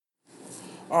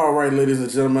All right, ladies and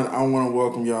gentlemen, I want to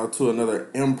welcome y'all to another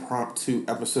impromptu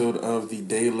episode of the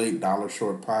Day Late Dollar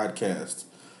Short podcast.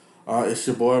 It's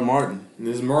your boy Martin.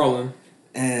 This is Marlon.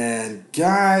 And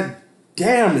god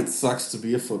damn, it sucks to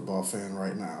be a football fan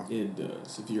right now. It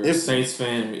does. If you're a Saints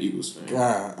fan or Eagles fan.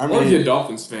 God, or if you're a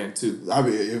Dolphins fan, too. I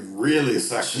mean, it really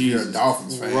sucks if you're a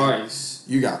Dolphins fan. Christ.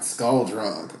 You got skull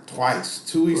drug twice.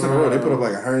 2 weeks in a row, they put up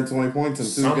like 120 points in 2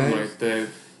 something games. Like that.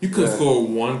 You could score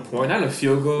 1 point, not a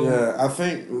field goal. Yeah, I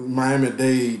think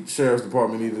Miami-Dade Sheriff's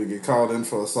Department needed to get called in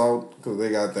for assault because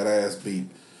they got that ass beat.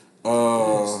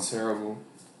 It's terrible.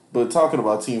 But talking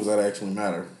about teams that actually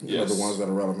matter, yes. The ones that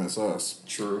are relevant to us.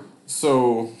 True.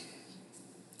 So,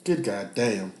 good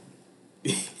goddamn.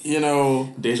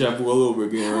 Deja vu all over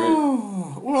again,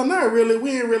 right? Well, not really.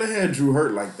 We ain't really had Drew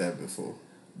hurt like that before.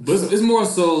 But it's more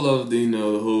so of the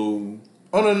whole...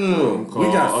 Oh, no. We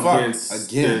got fucked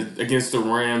again. Against the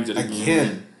Rams.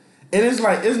 Again. And it's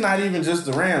like, it's not even just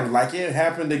the Rams. Like, it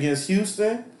happened against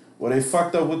Houston where they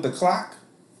fucked up with the clock.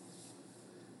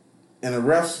 And the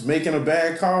refs making a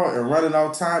bad call and running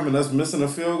out time and us missing a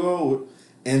field goal.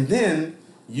 And then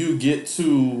you get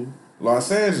to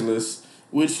Los Angeles,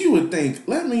 which you would think,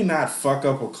 let me not fuck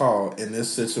up a call in this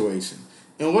situation.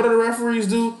 And what do the referees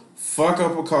do? Fuck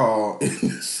up a call in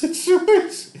this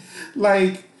situation.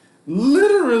 Like...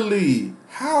 Literally,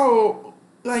 how,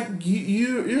 like,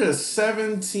 you're a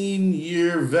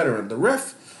 17-year veteran. The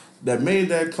ref that made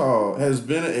that call has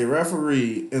been a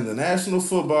referee in the National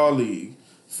Football League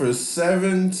for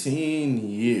 17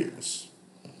 years.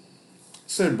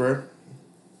 Said, bro,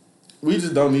 we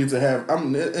just don't need to have,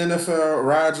 I'm NFL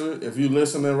Roger, if you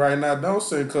listening right now, don't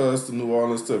send cuz to New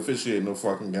Orleans to officiate no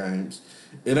fucking games.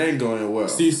 It ain't going well.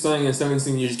 Steve saying in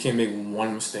 17 years you can't make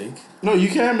one mistake. No, you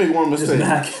can make one mistake.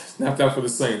 Not that for the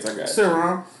Saints, I got it. Sit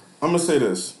around. I'm going to say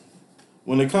this.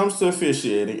 When it comes to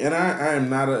officiating, and I am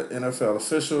not an NFL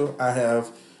official, I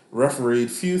have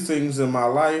refereed few things in my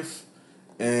life,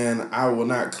 and I will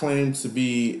not claim to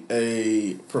be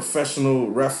a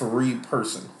professional referee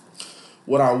person.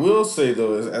 What I will say,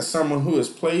 though, is as someone who has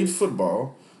played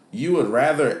football, you would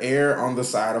rather err on the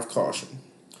side of caution.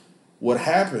 What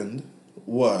happened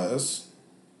was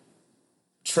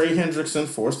Trey Hendrickson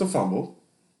forced a fumble.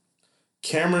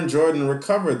 Cameron Jordan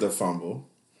recovered the fumble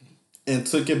and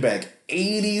took it back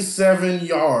 87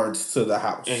 yards to the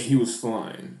house. And he was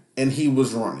flying. And he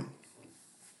was running.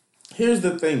 Here's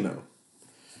the thing, though.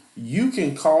 You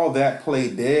can call that play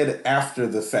dead after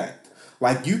the fact.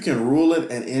 Like, you can rule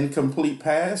it an incomplete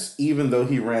pass even though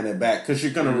he ran it back because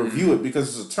you're going to review it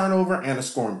because it's a turnover and a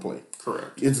scoring play.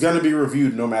 Correct. It's going to be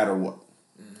reviewed no matter what.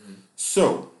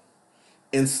 So,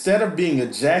 instead of being a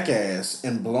jackass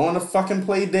and blowing a fucking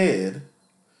play dead,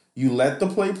 you let the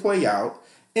play out,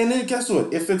 and then guess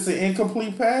what? If it's an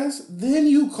incomplete pass, then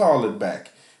you call it back.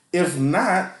 If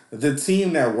not, the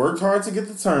team that worked hard to get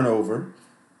the turnover,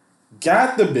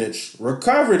 got the bitch,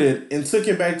 recovered it, and took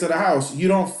it back to the house, you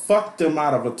don't fuck them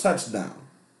out of a touchdown.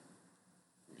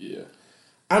 Yeah.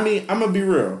 I mean, I'm going to be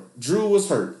real. Drew was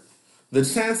hurt. The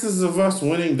chances of us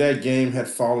winning that game had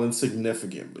fallen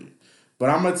significantly. But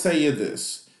I'm going to tell you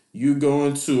this. You go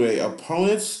into a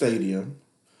opponent's stadium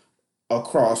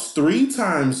across 3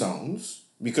 time zones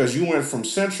because you went from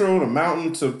Central to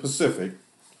Mountain to Pacific,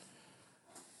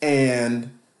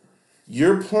 and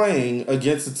you're playing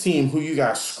against a team who you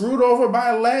got screwed over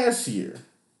by last year.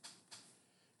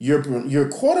 Your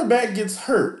quarterback gets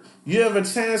hurt. You have a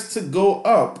chance to go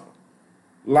up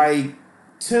like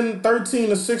 10, 13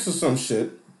 to 6 or some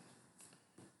shit,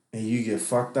 and you get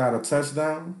fucked out a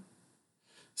touchdown.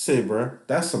 Say, bro,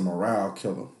 that's a morale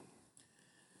killer.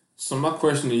 So my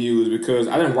question to you is because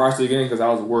I didn't watch the game because I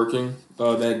was working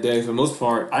that day. For the most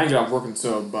part, I didn't get off work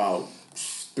until about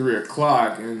 3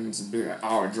 o'clock, and it's a big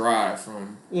hour drive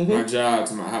from my job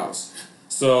to my house.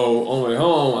 So on the way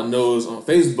home, I noticed on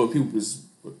Facebook people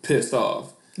were pissed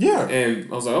off. Yeah.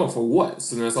 And I was like, oh, for what?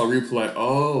 So then I saw a replay.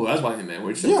 Oh, that's why he meant.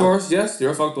 Which, of course, yes,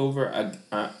 they're fucked over.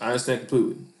 I understand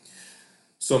completely.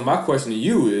 So my question to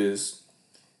you is,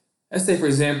 let's say, for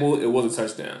example, it was a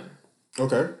touchdown.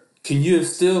 Okay. Can you have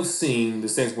still seen the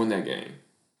Saints win that game?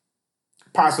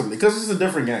 Possibly, because it's a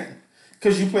different game.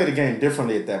 Because you play the game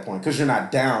differently at that point. Because you're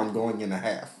not down going in a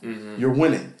half. You're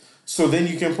winning. So then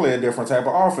you can play a different type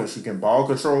of offense. You can ball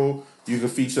control. You can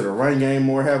feature the run game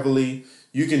more heavily.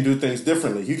 You can do things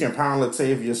differently. You can pound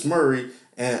Latavius Murray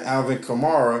and Alvin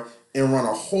Kamara and run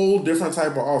a whole different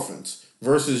type of offense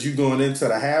versus you going into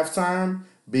the halftime,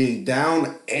 being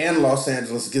down, and Los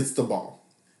Angeles gets the ball.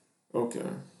 Okay.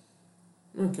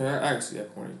 Okay, I see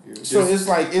that point of view. So it's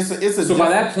like it's a. So by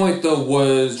that point though,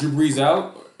 was Drew Brees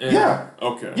out? Yeah.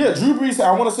 Okay. Yeah, Drew Brees.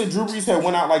 I want to say Drew Brees had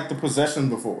went out like the possession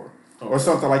before. or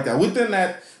something like that.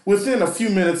 Within a few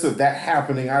minutes of that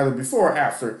happening, either before or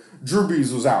after, Drew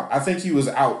Brees was out. I think he was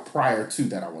out prior to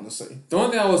that, I want to say. The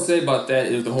only thing I would say about that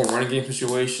is the whole running game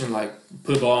situation. Like,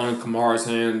 put the ball in Kamara's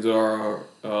hands or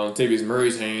Latavius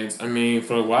Murray's hands. I mean,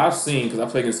 for what I've seen, because I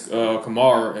played against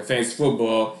Kamara in fantasy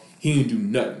football, he didn't do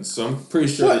nothing. So I'm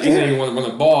pretty sure that even if he won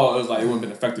the ball, it wouldn't have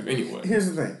been effective anyway.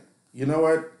 Here's the thing. You know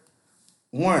what?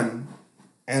 One,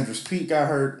 Andrews Pete got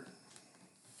hurt.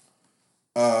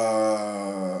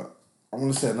 I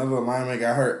want to say another lineman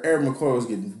got hurt. Eric McCoy was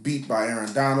getting beat by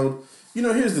Aaron Donald. You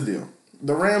know, here's the deal.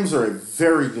 The Rams are a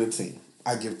very good team.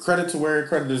 I give credit to where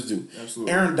credit is due.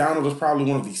 Absolutely. Aaron Donald is probably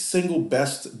one of the single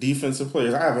best defensive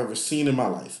players I have ever seen in my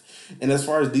life. And as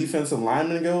far as defensive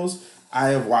lineman goes, I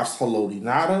have watched Haloti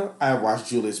Ngata. I have watched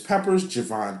Julius Peppers,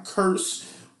 Javon Curse,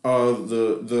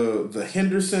 the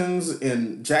Hendersons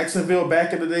in Jacksonville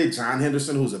back in the day. John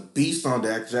Henderson, who's a beast on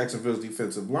Jacksonville's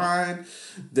defensive line.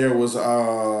 There was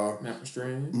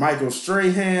Michael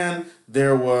Strahan.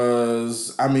 There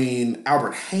was,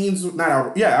 Albert Haynes.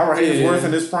 Albert Haynesworth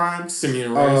in his prime.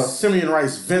 Simeon Rice. Simeon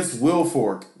Rice. Vince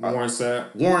Wilfork. Warren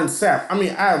Sapp. Warren Sapp. I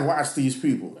have watched these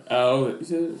people. You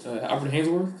said Albert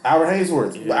Haynesworth? Albert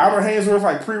Haynesworth. Yeah. But Albert Haynesworth,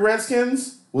 like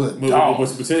pre-Redskins, was a dog.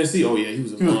 Was with Tennessee? Oh, yeah, he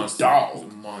was a monster. Dog. He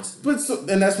was a monster. But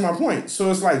and that's my point.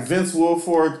 So it's like Vince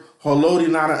Wilfork, Haloti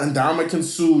Ngata, Ndamukong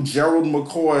Suh, Gerald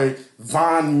McCoy,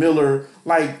 Von Miller.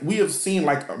 Like, we have seen,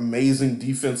 like, amazing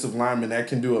defensive linemen that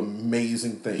can do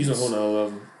amazing things. He's a whole nother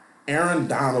level. Aaron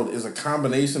Donald is a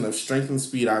combination of strength and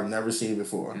speed I've never seen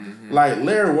before. Mm-hmm. Like,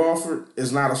 Larry Walford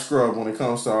is not a scrub when it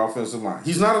comes to offensive line.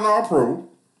 He's not an all-pro.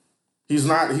 He's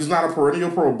not a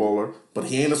perennial Pro Bowler, but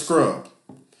he ain't a scrub.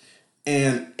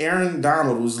 And Aaron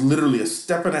Donald was literally a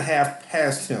step and a half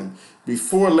past him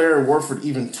before Larry Warford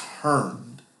even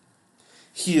turned.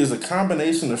 He is a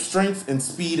combination of strength and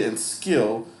speed and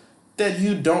skill that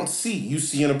you don't see. You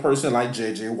see in a person like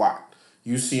J.J. Watt.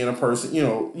 You see in a person,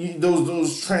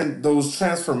 those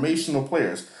transformational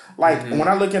players. Like, when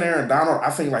I look at Aaron Donald,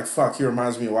 I think, like, fuck, he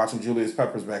reminds me of watching Julius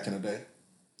Peppers back in the day.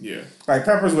 Yeah. Like,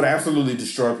 Peppers would absolutely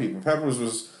destroy people. Peppers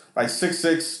was, like,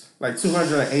 6'6", like,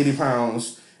 280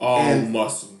 pounds. All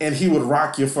muscle. And he would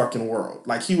rock your fucking world.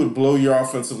 Like, he would blow your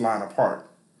offensive line apart.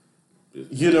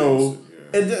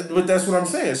 But that's what I'm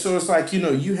saying. So it's like,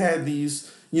 you had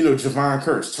these, Javon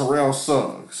Curse, Terrell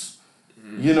Suggs,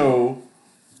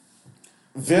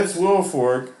 Vince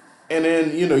Wilfork, and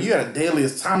then, you had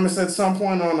Adalius Thomas at some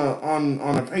point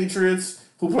on the Patriots,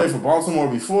 who played for Baltimore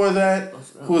before that,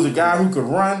 who was a guy who could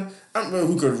run,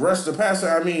 who could rush the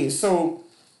passer.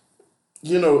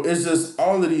 It's just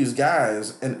all of these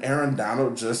guys, and Aaron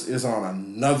Donald just is on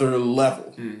another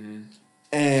level. Mm-hmm.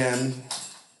 And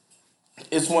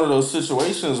it's one of those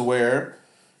situations where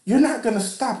you're not going to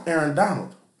stop Aaron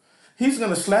Donald. He's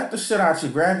going to slap the shit out you,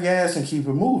 grab your ass, and keep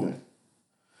it moving.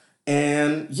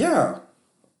 And,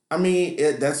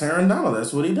 that's Aaron Donald.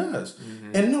 That's what he does.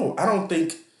 Mm-hmm. And no, I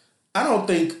think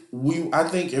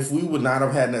if we would not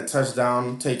have had that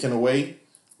touchdown taken away,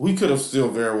 we could have still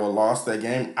very well lost that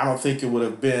game. I don't think it would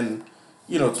have been,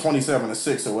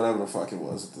 27-6 or whatever the fuck it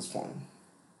was at this point.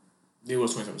 It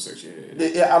was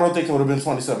 27-6, yeah. I don't think it would have been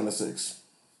 27-6.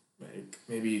 Like,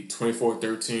 maybe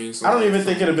 24-13. I don't even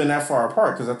think it would have been that far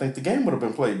apart, because I think the game would have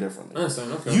been played differently. I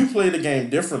understand, okay. You played the game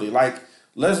differently. Like,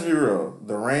 let's be real.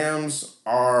 The Rams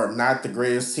are not the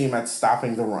greatest team at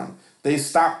stopping the run. They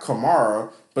stopped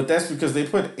Kamara, but that's because they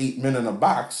put 8 men in a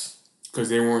box. Because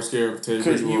they weren't scared of Teddy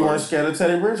Bridgewater. You weren't scared of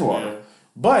Teddy Bridgewater. Yeah.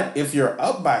 But if you're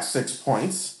up by 6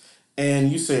 points and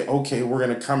you say, okay, we're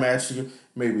going to come at you,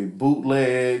 maybe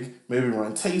bootleg, maybe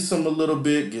run Taysom a little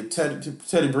bit, get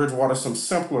Teddy Bridgewater some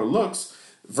simpler looks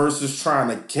versus trying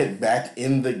to get back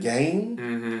in the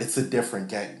game, it's a different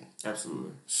game.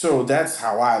 Absolutely. So that's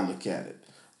how I look at it.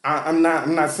 I'm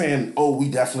not saying, we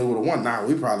definitely would have won. Nah,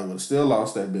 we probably would have still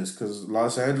lost that bitch, because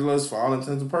Los Angeles, for all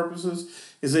intents and purposes,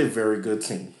 is a very good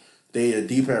team. They are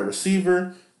deep at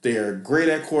receiver. They are great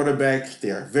at quarterback. They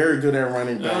are very good at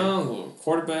running back.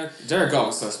 Quarterback, Jared Goff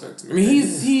is suspect. I mean,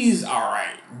 he's all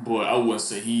right, but I wouldn't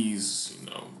say he's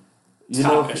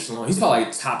top echelon. He's probably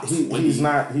like top 20. He's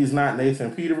not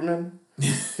Nathan Peterman.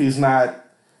 He's not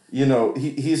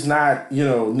he's not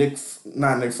not Nick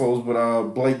Foles, but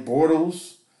Blake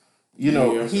Bortles.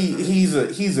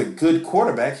 He's a good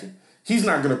quarterback. He's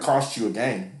not going to cost you a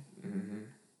game.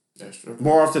 That's true.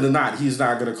 More often than not, he's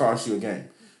not going to cost you a game.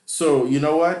 So, you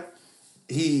know what?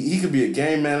 He could be a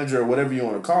game manager or whatever you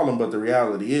want to call him, but the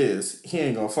reality is he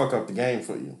ain't going to fuck up the game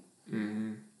for you.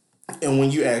 Mm-hmm. And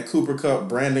when you add Cooper Kupp,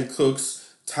 Brandon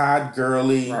Cooks, Todd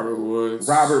Gurley,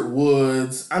 Robert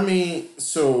Woods.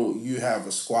 so you have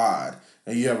a squad.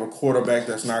 and you have a quarterback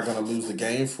that's not going to lose the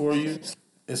game for you,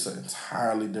 it's an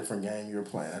entirely different game you're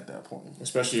playing at that point.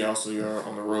 Especially also you're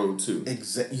on the road too.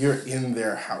 You're in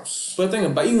their house. But the thing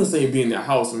about, even say being in their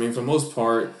house, I mean, for the most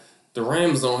part, the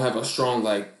Rams don't have a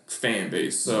strong fan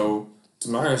base. So to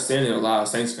my understanding, a lot of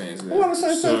Saints fans there. Well, the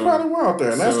Saints fans probably were out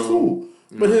there, and that's cool.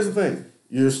 But here's the thing.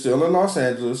 You're still in Los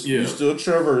Angeles. Yeah. You still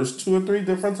traverse 2 or 3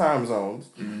 different time zones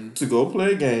to go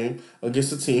play a game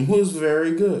against a team who is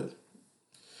very good.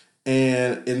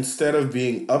 And instead of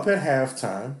being up at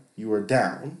halftime, you were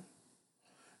down.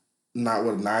 Not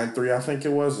 9-3, I think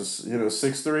it was.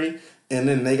 6-3. And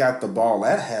then they got the ball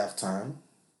at halftime.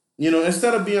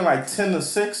 Instead of being like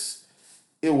 10-6,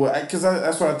 it was, because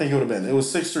that's what I think it would have been. It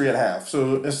was 6-3 at half.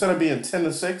 So instead of being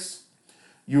 10-6,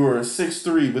 you were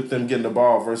 6-3 with them getting the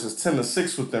ball versus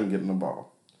 10-6 with them getting the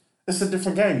ball. It's a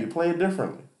different game. You play it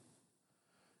differently.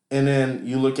 And then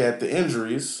you look at the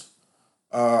injuries.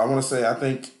 I want to say, I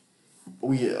think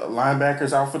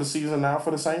linebackers out for the season now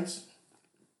for the Saints.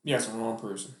 Yeah, it's the wrong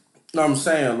person. No, I'm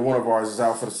saying one of ours is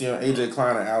out for the season. AJ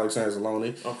Klein and Alex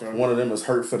Anzalone. Okay. One of them is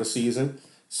hurt for the season.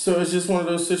 So it's just one of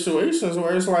those situations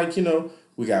where it's like,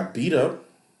 we got beat up.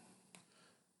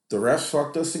 The refs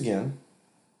fucked us again.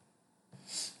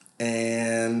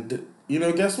 And,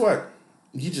 guess what?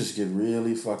 You just get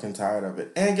really fucking tired of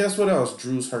it. And guess what else?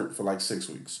 Drew's hurt for like 6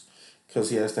 weeks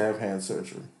because he has to have hand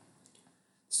surgery.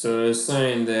 So they're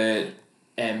saying that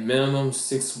at minimum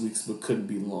 6 weeks, but could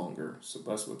be longer. So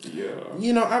that's what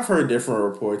the... I've heard different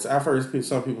reports. I've heard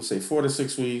some people say 4 to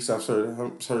 6 weeks. I've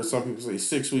heard some people say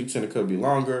 6 weeks and it could be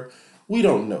longer. We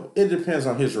don't know. It depends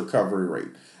on his recovery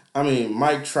rate. I mean,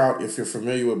 Mike Trout, if you're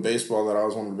familiar with baseball, that I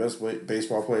was one of the best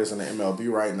baseball players in the MLB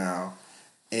right now,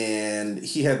 and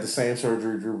he had the same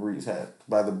surgery Drew Brees had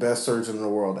by the best surgeon in the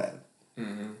world at.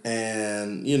 Mm-hmm.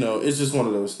 And, it's just one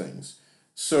of those things.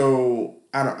 So,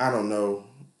 I don't know.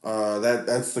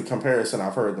 That's the comparison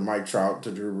I've heard, the Mike Trout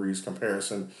to Drew Brees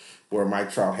comparison, where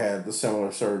Mike Trout had the similar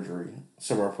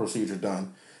procedure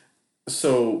done.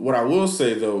 So, what I will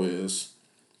say, though, is,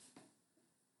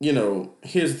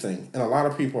 here's the thing, and a lot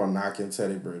of people are knocking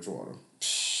Teddy Bridgewater.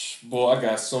 Boy, I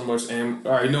got so much all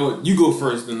right, you know what? You go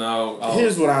first, then I'll...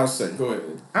 Here's what I'll say. Go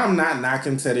ahead. I'm not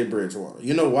knocking Teddy Bridgewater.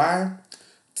 You know why?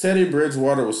 Teddy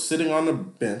Bridgewater was sitting on the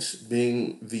bench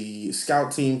being the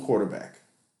scout team quarterback.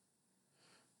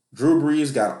 Drew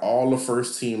Brees got all the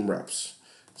first team reps.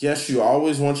 Yes, you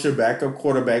always want your backup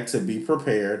quarterback to be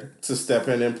prepared to step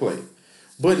in and play,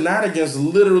 but not against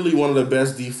literally one of the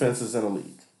best defenses in the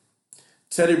league.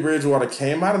 Teddy Bridgewater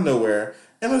came out of nowhere,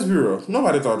 and let's be real,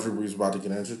 nobody thought Drew Brees was about to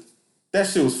get injured. That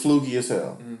shit was fluky as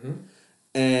hell. Mm-hmm.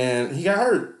 And he got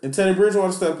hurt, and Teddy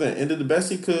Bridgewater stepped in and did the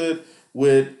best he could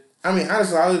with,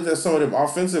 honestly, I looked at some of them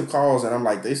offensive calls, and I'm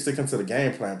like, they sticking to the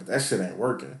game plan, but that shit ain't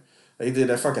working. They did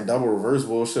that fucking double reverse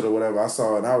bullshit or whatever I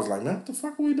saw, and I was like, man, what the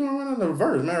fuck are we doing running the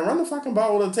reverse? Man, run the fucking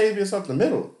ball with Latavius up the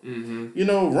middle.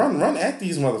 Mm-hmm. Run at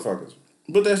these motherfuckers.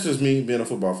 But that's just me being a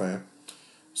football fan.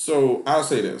 So I'll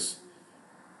say this.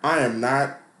 I am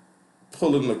not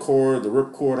pulling the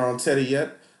ripcord on Teddy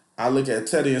yet. I look at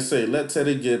Teddy and say, let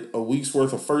Teddy get a week's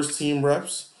worth of first team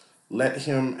reps. Let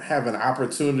him have an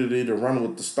opportunity to run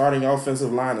with the starting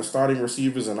offensive line, the starting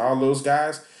receivers, and all those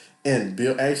guys, and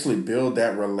build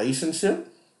that relationship.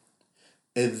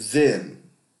 And then,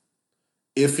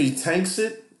 if he tanks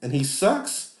it and he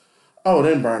sucks,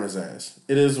 then burn his ass.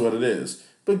 It is what it is.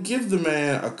 But give the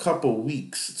man a couple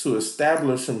weeks to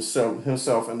establish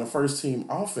himself in the first team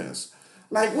offense.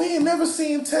 Like, we ain't never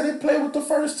seen Teddy play with the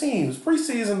first teams.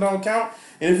 Preseason don't count.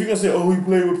 And if you're going to say, he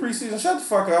played with preseason, shut the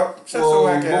fuck up. Shut your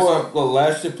whack ass up. Well,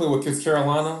 last year played with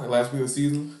Carolina, last week of the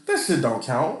season. That shit don't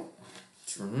count.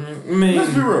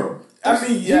 Let's be real. You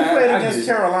played against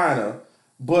Carolina,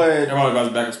 but... Everybody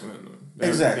got the backups.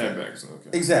 Exactly.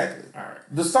 Okay. Exactly. All right.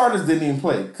 The starters didn't even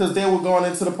play because they were going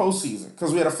into the postseason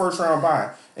because we had a first-round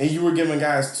bye, and you were giving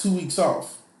guys 2 weeks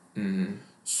off. Mm-hmm.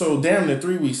 So, damn near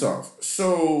 3 weeks off.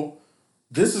 So,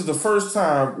 this is the first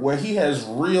time where he has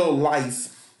real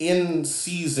life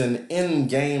in-season,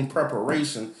 in-game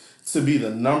preparation to be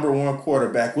the number one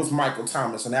quarterback with Michael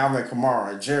Thomas and Alvin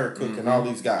Kamara and Jared Cook and all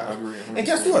these guys. I agree. And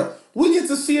guess what? We get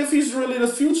to see if he's really the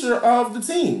future of the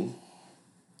team.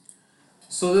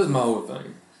 So this is my whole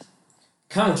thing.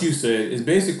 Kind of what you said is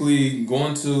basically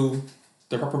going to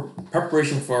the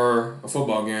preparation for a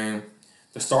football game.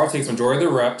 The star takes majority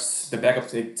of the reps. The backup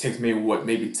takes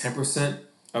maybe 10%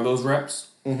 of those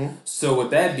reps. Mm-hmm. So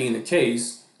with that being the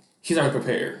case, he's not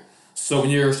prepared. So when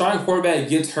your starting quarterback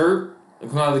gets hurt and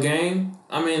comes out of the game,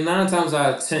 9 times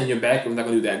out of 10, your backup is not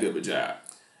going to do that good of a job.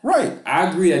 Right. I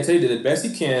agree. I tell you the best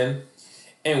he can.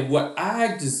 And what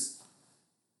I just...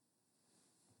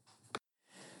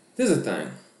 Here's the thing.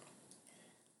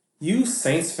 You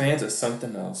Saints fans are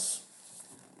something else.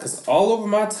 Because all over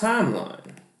my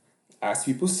timeline, I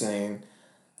see people saying,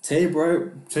 Teddy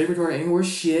Bridgewater ain't worth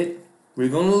shit. We're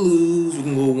going to lose. We're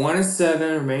going to go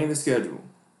 1-7, remain the schedule.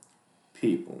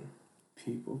 People.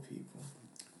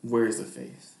 Where's the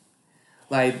faith?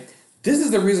 Like, this is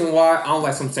the reason why I don't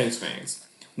like some Saints fans.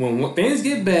 When things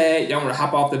get bad, y'all want to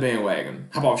hop off the bandwagon.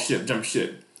 Hop off ship, jump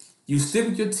ship. You stick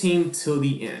with your team till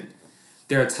the end.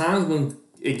 There are times when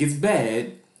it gets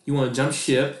bad, you want to jump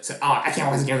ship, say, oh, I can't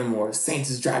watch this game anymore. The Saints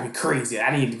is driving me crazy.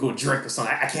 I need to go drink or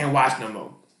something. I can't watch no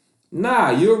more.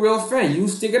 Nah, you're a real fan. You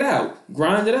stick it out.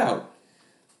 Grind it out.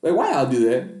 Like, why y'all do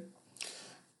that?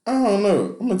 I don't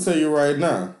know. I'm going to tell you right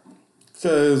now.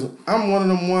 Because I'm one of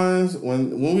them ones,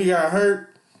 when we got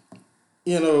hurt,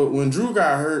 when Drew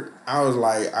got hurt, I was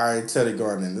like, all right, Teddy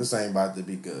Gardner, this ain't about to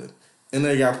be good. And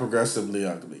they got progressively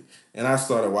ugly. And I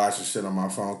started watching shit on my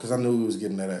phone because I knew he was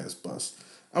getting that ass bust.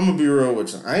 I'm going to be real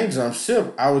with you. I ain't jumped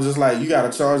ship. I was just like, you got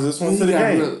to charge this one to the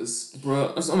game.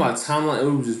 Bro, on my timeline, it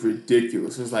was just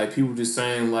ridiculous. It was like people just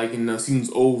saying, like, season's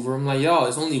over. I'm like, y'all,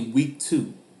 it's only week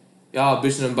 2. Y'all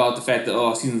bitching about the fact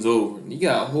that, season's over. You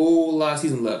got a whole lot of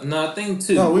season left. No, I think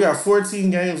 2. No, we got 14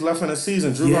 games left in the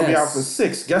season. Drew gonna be out for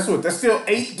 6. Guess what? There's still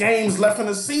 8 games left in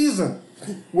the season.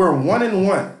 We're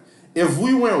 1-1. If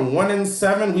we went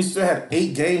 1-7, we still had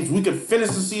 8 games. We could finish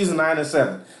the season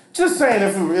 9-7. Just saying,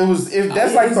 if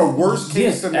that's like the worst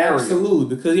case scenario.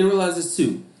 Absolutely, because you realize this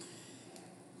too.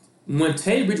 When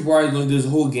Teddy Bridgewater is going to do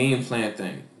this whole game plan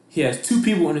thing, he has 2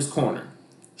 people in his corner.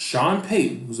 Sean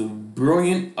Payton, who's a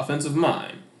brilliant offensive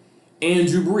mind, and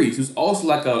Drew Brees, who's also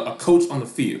like a coach on the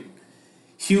field.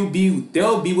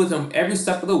 They'll be with him every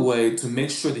step of the way to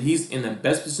make sure that he's in the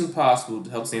best position possible to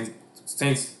help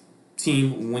Saints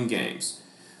team win games.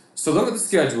 So look at the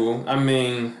schedule. I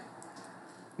mean,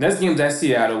 next game's at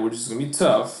Seattle, which is going to be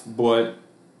tough, but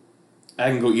I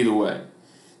can go either way.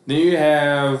 Then you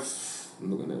have,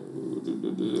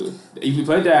 you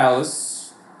play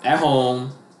Dallas at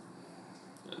home.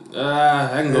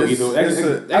 I can go either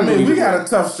way. We got a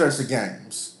tough stretch of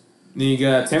games. Then you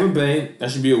got Tampa Bay.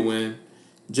 That should be a win.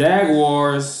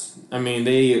 Jaguars. I mean,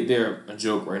 they're a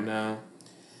joke right now.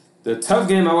 The tough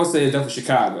game I would say is definitely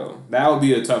Chicago. That would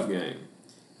be a tough game.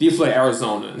 Then you play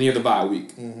Arizona, and you have the bye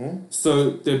week. Mm-hmm. So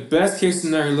the best case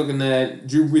scenario, looking at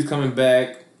Drew Brees coming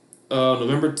back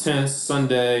November 10th,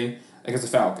 Sunday, against the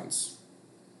Falcons.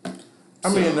 I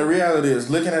mean, the reality is,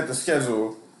 looking at the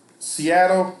schedule,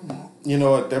 Seattle,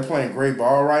 they're playing great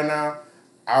ball right now.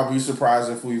 I'll be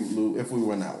surprised if we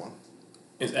win that one.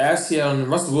 It's at Seattle, and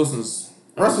Russell Wilson,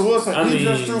 he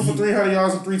just threw for 300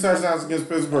 yards and 3 touchdowns against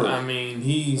Pittsburgh. I mean,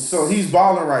 he's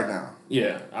balling right now.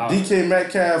 Yeah. DK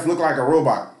Metcalf looked like a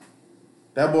robot.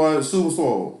 That boy is super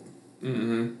swole.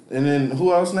 Mm-hmm. And then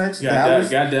who else next? Dallas.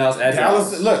 Got Dallas at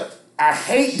Dallas. Look, I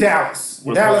hate Dallas.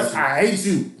 Dallas, I hate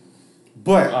you.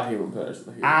 But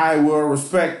I will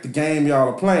respect the game y'all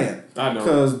are playing. I know.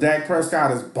 Because Dak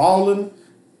Prescott is balling.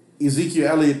 Ezekiel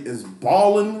Elliott is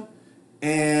balling.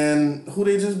 And who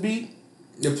they just beat?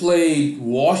 They played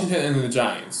Washington and the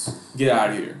Giants. Get out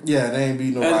of here. Yeah, they ain't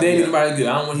beat nobody. They ain't nobody good.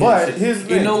 I don't want to hear that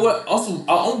shit. You know what? Also,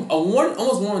 I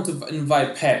almost wanted to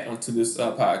invite Pat onto this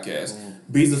podcast.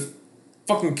 But he's a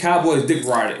fucking Cowboys dick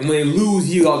rider. And when they lose,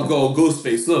 he got to go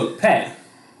Ghostface. Look, Pat,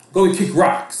 go kick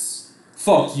rocks.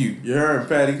 Fuck you. You heard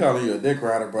Patty calling you a dick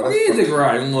rider, bro. He is a dick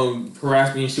rider. You want to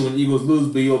harass me and shit when the Eagles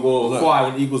lose, but you'll go quiet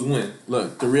when the Eagles win.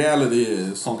 Look, the reality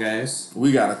is, punk ass,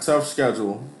 we got a tough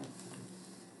schedule.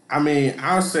 I mean,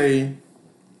 I'll say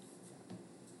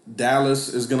Dallas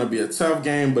is going to be a tough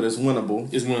game, but it's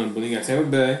winnable. It's winnable. You got Tampa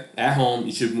Bay at home.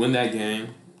 You should win that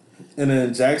game. And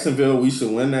then Jacksonville, we should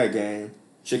win that game.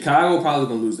 Chicago probably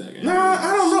going to lose that game. Nah,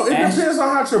 I don't know. It depends on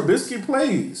how Trubisky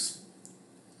plays.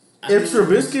 If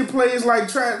Trubisky plays like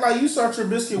you saw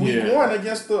Trubisky week 1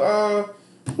 against the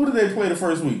who did they play the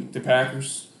first week? The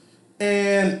Packers.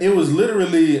 And it was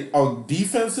literally a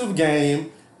defensive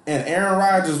game, and Aaron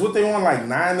Rodgers, what they won, like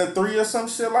 9-3 or some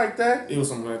shit like that? It was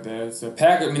something like that. So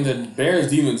the Bears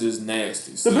defense is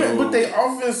nasty. But their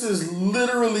offense is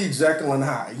literally Jekyll and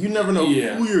Hyde. You never know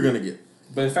who you're gonna get.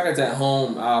 But the fact it's at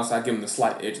home, I give them the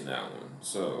slight edge in that one.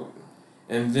 So.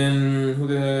 And then who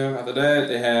they have after that?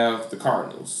 They have the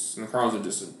Cardinals, and the Cardinals are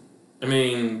just.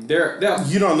 They're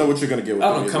you don't know what you're gonna get with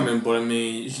them. I don't come in, but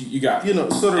you got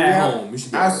so at home. You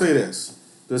should be I'll say this: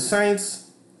 the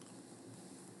Saints.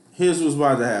 Here's what's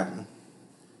about to happen.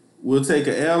 We'll take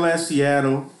an L at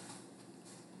Seattle.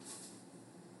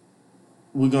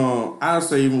 I'll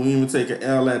say we even take an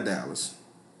L at Dallas.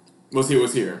 What's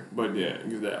here? But yeah,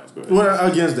 against Dallas. Go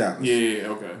ahead. Against Dallas. Yeah,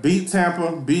 okay. Beat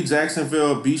Tampa, beat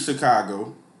Jacksonville, beat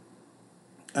Chicago.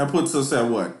 That puts us at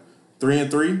what?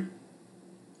 3-3.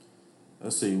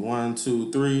 Let's see. 1,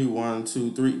 2, 3. 1,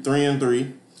 2, 3.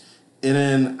 3-3. And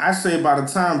then I say by the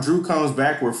time Drew comes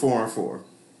back, we're 4-4.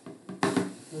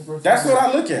 That's what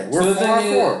I look at. We're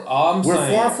 4-4. We're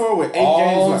 4-4 with 8 games left.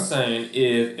 All I'm saying,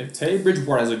 if Teddy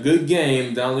Bridgewater has a good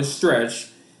game down the stretch,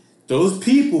 those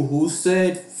people who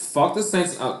said fuck the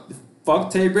Saints, fuck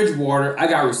Teddy Bridgewater, I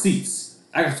got receipts.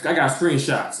 I got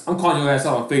screenshots. I'm calling your ass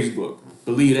out on Facebook.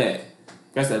 Believe that.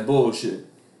 That's that bullshit.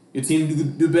 Your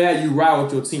team do bad, you ride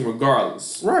with your team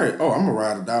regardless. Right. Oh, I'm gonna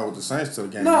ride or die with the Saints till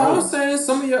the game. No, I'm saying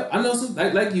some of y'all. I know some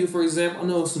like you, for example. I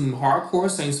know some hardcore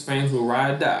Saints fans who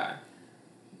ride or die.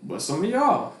 But some of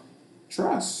y'all,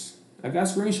 trust. I got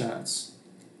screenshots.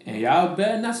 And y'all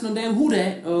better not no damn who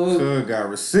that. Cuz got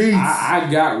receipts. I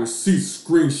got receipts,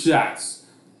 screenshots.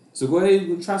 So go ahead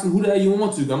and try some who that you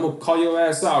want to. I'm going to call your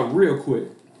ass out real quick.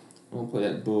 I'm going to play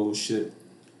that bullshit.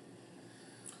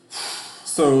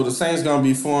 So the Saints going to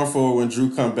be 4-4 when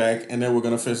Drew come back, and then we're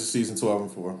going to finish the season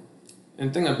 12-4. And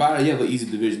the thing about it, you have an easy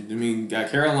division. I mean,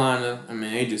 got Carolina. I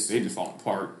mean, they just falling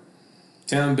apart.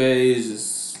 Tampa Bay is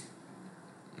just...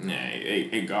 Nah,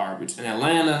 they garbage. And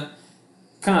Atlanta,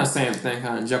 kind of same thing,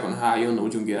 kind of Jekyll and Hyde. You don't know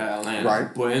what you can get out of Atlanta.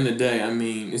 Right. But in the day, I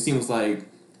mean, it seems like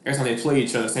every time they play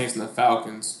each other, Saints and the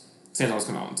Falcons, Saints always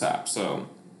come out on top. So,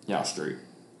 y'all straight.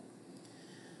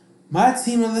 My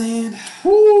team of the land.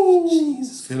 Woo!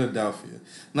 Jesus. Philadelphia.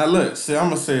 Now, look, see, I'm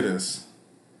going to say this.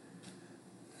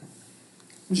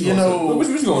 What you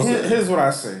gonna say? Here's what I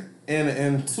say.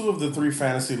 In 2 of the 3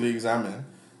 fantasy leagues I'm in,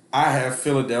 I have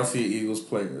Philadelphia Eagles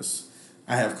players.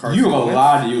 I have Carson You Wentz. have a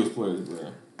lot of Eagles players,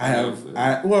 bro.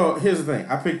 Well, here's the thing.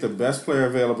 I picked the best player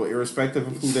available, irrespective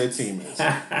of who their team is.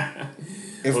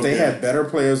 If they had better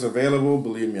players available,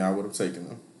 believe me, I would have taken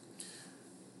them.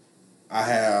 I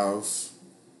have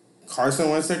Carson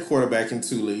Wentz at quarterback in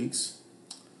 2 leagues.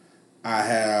 I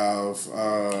have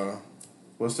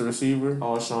what's the receiver?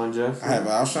 Alshon Jeffrey. I have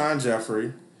Alshon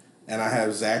Jeffrey, and I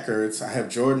have Zach Ertz. I have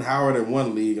Jordan Howard in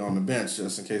 1 league on the bench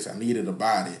just in case I needed a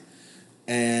body.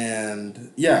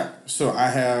 And yeah, so I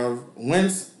have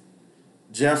Wentz,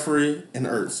 Jeffrey, and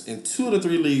Ertz in 2 of the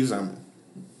 3 leagues I'm in.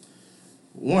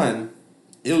 1,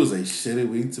 it was a shitty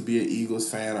week to be an Eagles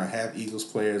fan or have Eagles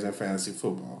players in fantasy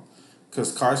football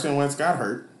because Carson Wentz got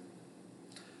hurt,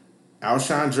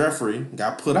 Alshon Jeffrey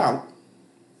got put out,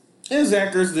 and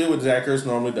Zach Ertz did what Zach Ertz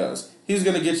normally does. He's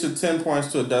going to get you 10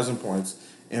 points to 12 points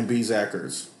and beat Zach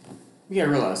Ertz. You gotta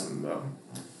realize something, though.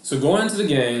 So going into the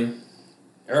game,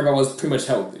 everybody was pretty much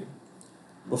healthy.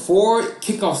 Before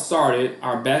kickoff started,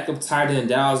 our backup tight end,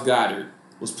 Dallas Goedert,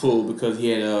 was pulled because he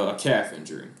had a calf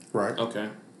injury. Right. Okay.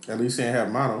 At least he didn't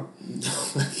have mono.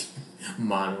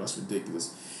 Mono, that's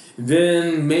ridiculous.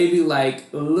 Then maybe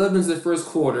like 11 into the first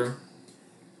quarter,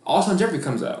 Alshon Jeffrey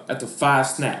comes out after 5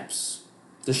 snaps.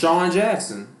 Deshaun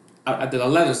Jackson out after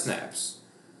 11 snaps.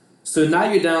 So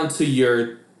now you're down to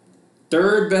your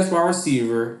 3rd best wide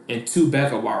receiver and 2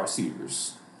 backup wide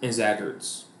receivers in Zach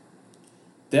Ertz.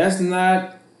 That's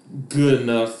not good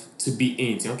enough to beat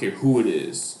any team. I don't care who it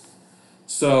is.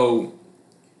 So,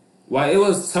 while it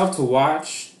was tough to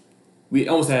watch, we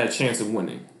almost had a chance of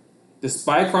winning.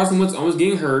 Despite Carson Wentz almost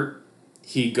getting hurt,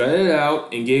 he gutted it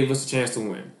out and gave us a chance to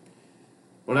win.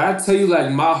 When I tell you,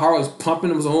 like, my heart was pumping,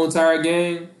 it was the whole entire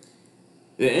game,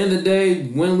 at the end of the day,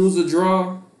 win, lose, or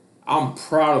draw, I'm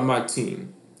proud of my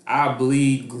team. I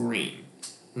bleed green.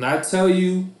 When I tell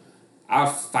you, I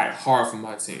fight hard for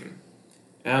my team.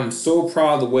 And I'm so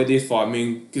proud of the way they fought. I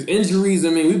mean, because injuries, I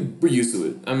mean, we're used to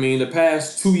it. I mean, the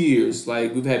past 2 years,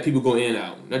 like, we've had people go in and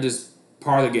out. That's just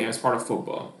part of the game. It's part of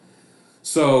football.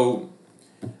 So,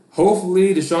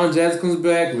 hopefully, Deshaun Jackson comes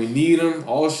back. We need him.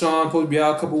 Alshon supposed to be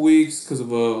out a couple weeks because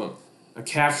of a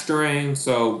calf strain.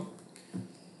 So,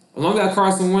 as long as I got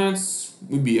Carson Wentz,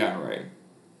 we'd be all right.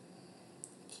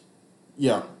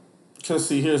 Yeah. Because,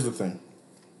 see, here's the thing.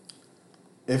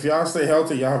 If y'all stay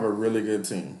healthy, y'all have a really good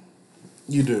team.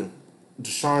 You do.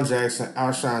 Deshaun Jackson,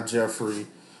 Alshon Jeffrey.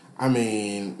 I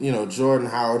mean, Jordan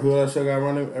Howard. Who else y'all got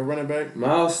running back?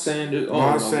 Miles Sanders.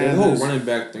 Miles Sanders. The whole running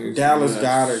back thing. Dallas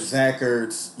Goedert, Zach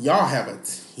Ertz. Y'all have a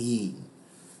team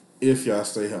if y'all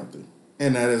stay healthy.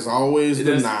 And that is always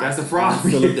the knock. That's the problem.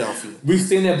 Philadelphia. We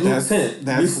stay in that blue tent.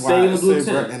 That's we stay in the blue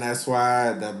tent. And that's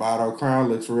why that Bottle Crown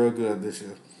looks real good this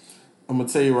year. I'm gonna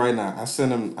tell you right now. I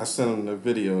sent him the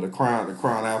video, the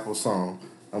Crown Apple song.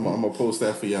 I'm gonna post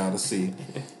that for y'all to see.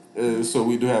 So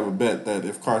we do have a bet that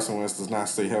if Carson Wentz does not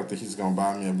stay healthy, he's gonna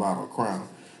buy me a bottle of Crown.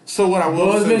 So what I will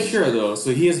let's say, make sure though.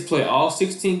 So he has to play all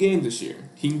 16 games this year.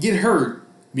 He can get hurt,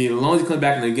 as long as he comes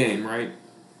back in the game, right?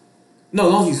 No,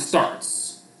 as long as he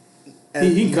starts.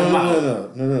 He can come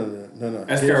out. No. No.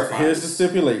 That's terrifying. Here's the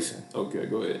stipulation. Okay,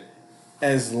 go ahead.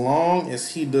 As long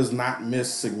as he does not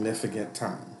miss significant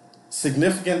time.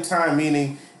 Significant time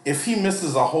meaning if he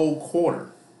misses a whole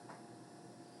quarter,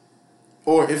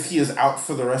 or if he is out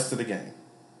for the rest of the game.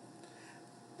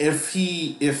 If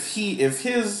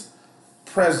his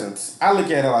presence, I look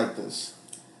at it like this.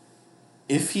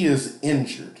 If he is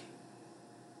injured,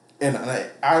 and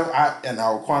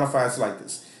I'll quantify it like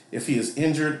this. If he is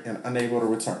injured and unable to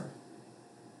return.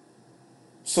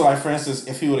 So like for instance,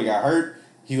 if he would have got hurt,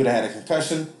 he would have had a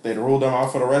concussion, they'd ruled him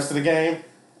out for the rest of the game,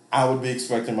 I would be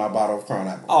expecting my bottle of Crown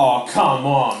Apple. Oh, come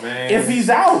on, man. If he's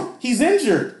out, he's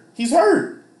injured, he's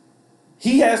hurt.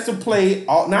 He has to play,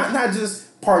 not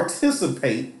just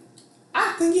participate.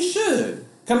 I think he should.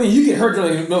 I mean, you get hurt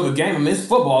during the middle of a game and miss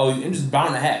football, and just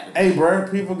bound to happen. Hey, bro,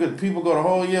 people go the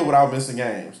whole year without missing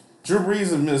games. Drew Brees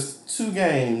has missed 2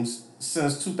 games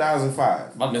since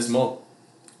 2005. About to miss more.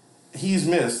 He's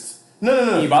missed.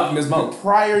 No. He about to miss more.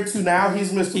 Prior to now,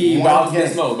 he's missed he one about game. To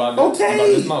miss more. About okay.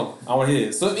 To miss more. I want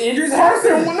his. So injuries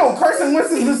Carson Wentz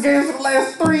has missed games for the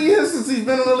last 3 years since he's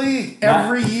been in the league.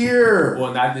 Every year.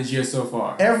 Well, not this year so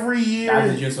far. Every year. Not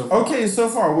this year so far. Okay, so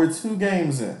far we're 2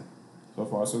 games in. So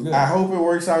far, so good. I hope it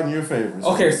works out in your favor.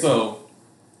 Okay, so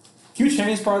can you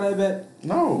change part of that bet?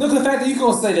 No. Look at the fact that you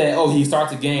gonna say that. He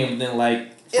starts the game, and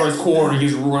then first quarter he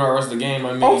gets ruled out the rest of the game.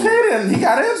 I mean, okay, then he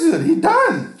got injured. He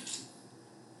done.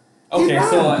 Okay,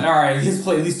 so all right, he's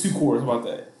played at least 2 quarters. How about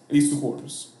that? At least 2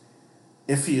 quarters.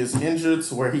 If he is injured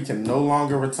to where he can no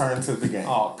longer return to the game.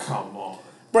 Oh, come on.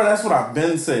 Bro, that's what I've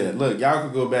been saying. Look, y'all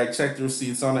could go back, check the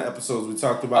receipts on the episodes we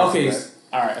talked about. Okay,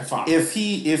 all right, fine. If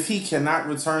he cannot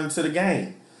return to the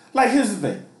game. Like, here's the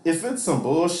thing. If it's some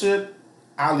bullshit,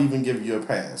 I'll even give you a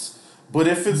pass. But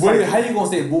if it's how you gonna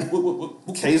say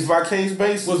it? Case by case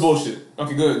basis? What's bullshit?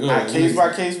 Okay, good. Case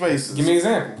by case basis. Give me an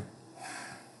example.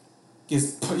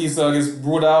 Gets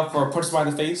ruled out for a punch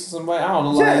somebody in the face or somebody. I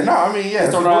don't know.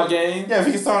 Gets thrown out of the game. Yeah, if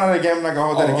he gets thrown out of the game, I'm not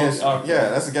gonna hold that against you. Okay. Yeah,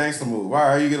 that's a gangster move. All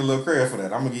right, you get a little credit for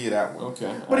that. I'm gonna give you that one.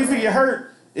 Okay. But if he get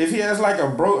hurt, if he has like a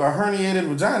herniated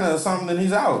vagina or something, then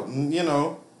he's out. And, he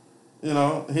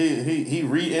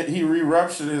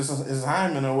re-ruptured his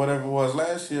hymen or whatever it was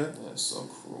last year. That's so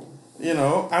cruel.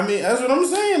 That's what I'm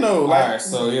saying though. Like, all right,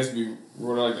 so he has to be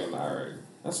ruled out again. All right.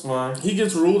 That's fine. He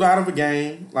gets ruled out of a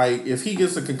game. Like, if he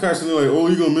gets a concussion, they're like, oh,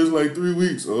 you're going to miss 3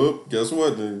 weeks. Oh, guess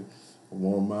what then? I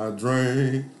want my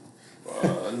drink.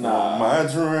 Nah. My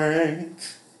drink.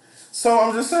 So,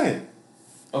 I'm just saying.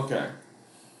 Okay.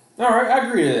 All right, I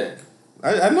agree to that.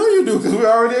 I know you do, because we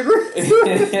already agreed.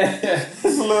 It's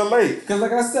a little late. Because,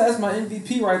 like I said, that's my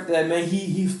MVP right there, man.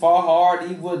 He fought hard.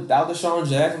 He without Deshaun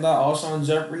Jackson, without Alshon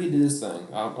Jeffrey, he did his thing.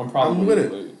 I'm probably with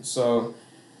it. So...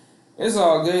 it's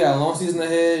all good. Got a long season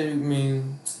ahead. I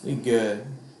mean, we good.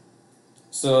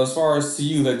 So as far as to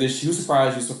you, who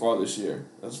surprised you so far this year?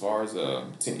 As far as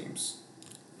teams,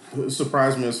 it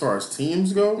surprised me as far as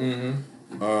teams go.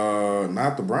 Mm-hmm.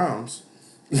 Not the Browns.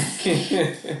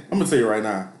 I'm gonna tell you right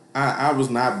now. I was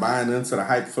not buying into the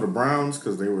hype for the Browns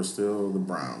because they were still the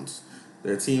Browns.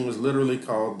 Their team is literally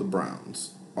called the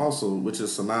Browns, also, which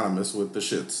is synonymous with the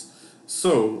shits.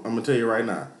 So I'm gonna tell you right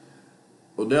now.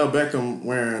 Odell Beckham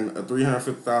wearing a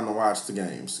 $350,000 to watch the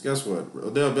games. Guess what?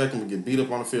 Odell Beckham would get beat up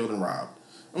on the field and robbed.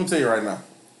 I'm going to tell you right now.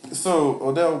 So,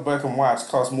 Odell Beckham watch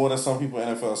costs more than some people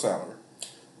NFL salary.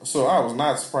 So, I was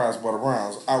not surprised by the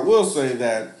Browns. I will say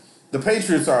that the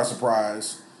Patriots are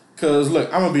surprised because,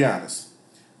 look, I'm going to be honest.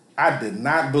 I did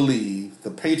not believe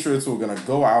the Patriots were going to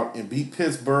go out and beat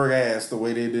Pittsburgh ass the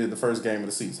way they did the first game of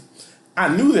the season. I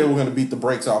knew they were going to beat the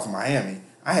brakes off of Miami.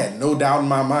 I had no doubt in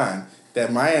my mind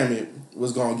that Miami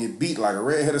was going to get beat like a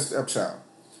red-headed stepchild.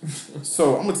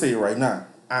 So, I'm going to tell you right now,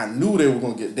 I knew they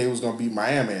was going to beat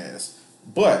Miami ass.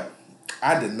 But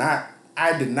I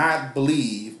did not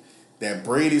believe that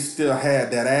Brady still had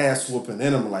that ass whooping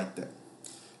in him like that.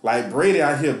 Like, Brady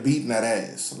out here beating that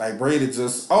ass. Like, Brady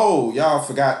just, y'all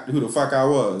forgot who the fuck I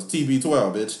was.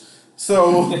 TB12, bitch.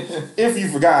 So, if you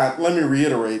forgot, let me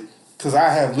reiterate, because I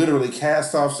have literally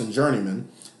cast-offs and journeymen,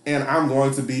 and I'm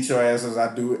going to beat your ass as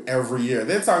I do every year.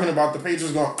 They're talking about the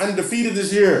Patriots going undefeated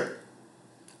this year.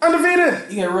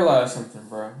 Undefeated! You gotta realize something,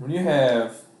 bro. When you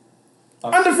have...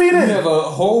 undefeated! You have a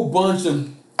whole bunch of...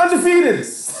 undefeated!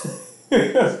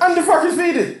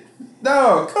 Under-fucking-feated!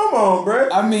 No, come on, bro.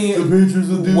 I mean, the Patriots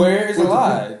will do where is it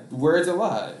lie? Where is it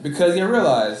lie? Because you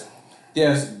realize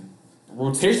there's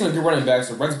rotation of good running backs.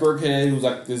 So Rex Burkhead, who's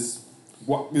like this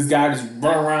guy just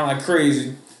running around like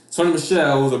crazy. Sonny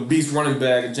Michel, who's a beast running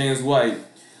back, and James White.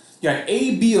 You got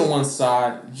AB on one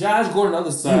side, Josh Gordon on the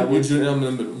other side, with Julian Edelman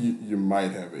in the middle. You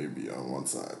might have AB on one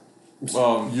side.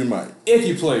 You might. If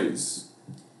he plays.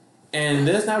 And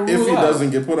let's not rule if he out,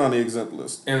 doesn't get put on the exempt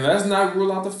list. And let's not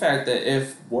rule out the fact that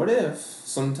what if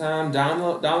sometime down the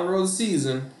road of the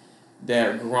season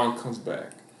that Gronk comes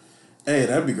back. Hey,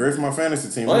 that'd be great for my fantasy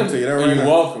team. Well, I'm gonna tell you that right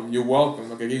now. You're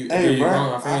welcome. Okay, hey,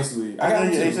 bro, my fantasy league. I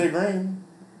got you AJ Green.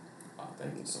 Oh,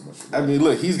 thank you so much. I mean,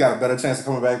 look, he's got a better chance of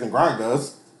coming back than Gronk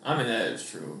does. I mean, that is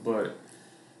true, but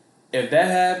if that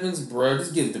happens, bro,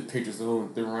 just give the Patriots the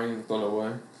ring and throw it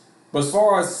away. But as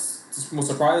far as the most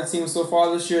surprising team so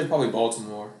far this year, it's probably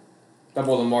Baltimore. That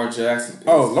boy Lamar Jackson.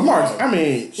 Lamar. I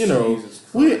mean,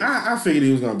 I figured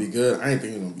he was gonna be good. I didn't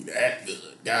think he was gonna be that good.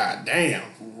 God damn.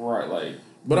 Right,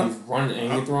 but he's running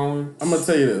and he's throwing. I'm gonna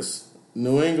tell you this: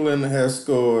 New England has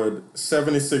scored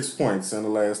 76 points in the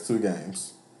last 2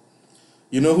 games.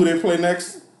 You know who they play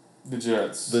next? The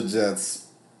Jets. The Jets.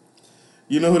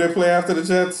 You know who they play after the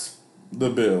Jets? The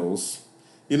Bills.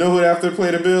 You know who they have to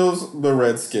play the Bills? The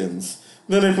Redskins.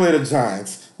 Then they play the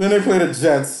Giants. Then they play the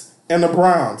Jets and the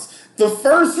Browns. The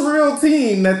first real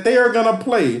team that they are going to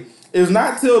play is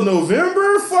not till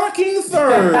November fucking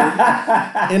 3rd,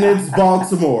 and it's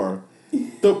Baltimore.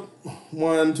 The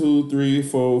 1, 2, 3,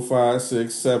 4, 5,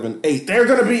 6, 7, 8. They're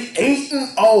going to be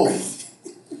 8-0.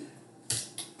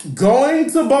 Going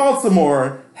to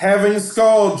Baltimore, having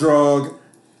skull drug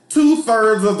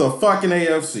 2/3 of the fucking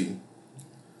AFC.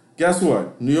 Guess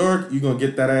what? New York, you're going to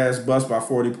get that ass bust by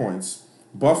 40 points.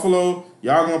 Buffalo,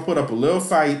 y'all going to put up a little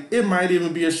fight. It might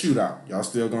even be a shootout. Y'all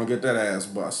still going to get that ass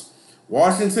bust.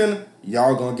 Washington,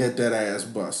 y'all going to get that ass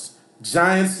bust.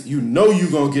 Giants, you know you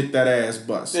going to get that ass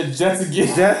bust. The Jets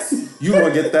again. Jets, you going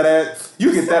to get that ass.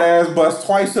 You get that ass bust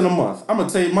twice in a month. I'm going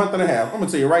to tell you, month and a half. I'm going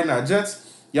to tell you right now, Jets,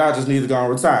 y'all just need to go and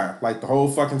retire. Like the whole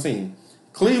fucking team.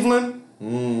 Cleveland,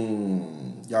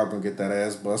 y'all going to get that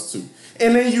ass bust too.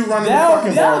 And then you run the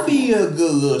fucking ball. That'll be a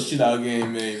good little shootout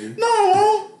game, maybe. No, it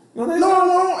won't.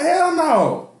 No, hell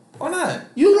no. Why not?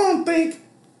 You don't think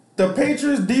the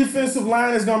Patriots defensive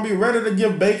line is going to be ready to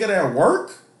give Baker that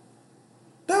work?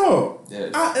 No.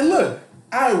 Yes. And look,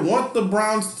 I want the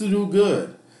Browns to do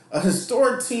good. A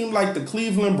historic team like the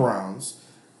Cleveland Browns,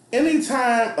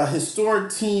 anytime a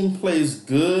historic team plays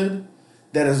good,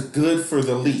 that is good for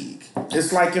the league.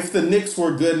 It's like if the Knicks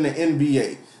were good in the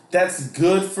NBA. That's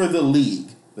good for the league.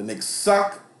 The Knicks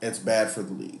suck, it's bad for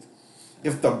the league.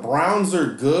 If the Browns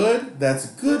are good, that's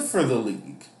good for the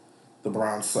league. The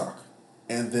Browns suck.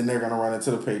 And then they're going to run into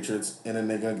the Patriots, and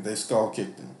then they skull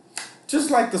kick them.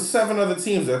 Just like the 7 other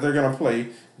teams that they're going to play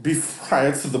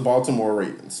prior to the Baltimore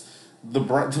Ravens. The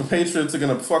Patriots are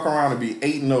going to fuck around and be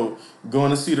 8-0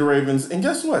 going to see the Ravens. And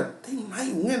guess what? They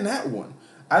might win that one.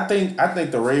 I think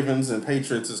the Ravens and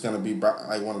Patriots is going to be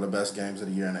like one of the best games of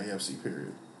the year in the AFC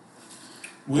period.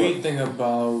 What do you think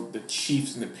about the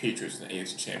Chiefs and the Patriots in the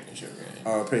AFC Championship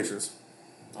game? Patriots.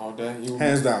 All day?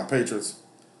 Hands down, Patriots.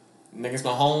 Niggas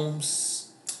Mahomes.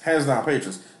 Hands down,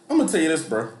 Patriots. I'm going to tell you this,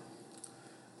 bro.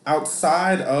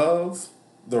 Outside of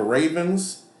the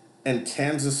Ravens and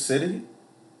Kansas City,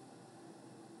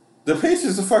 the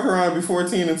Patriots will fuck around and be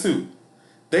 14-2.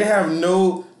 They have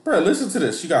no... Bro, listen to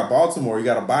this. You got Baltimore. You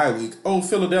got a bye week. Oh,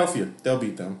 Philadelphia. They'll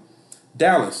beat them.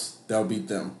 Dallas. They'll beat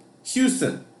them.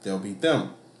 Houston. They'll beat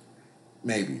them.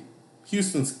 Maybe.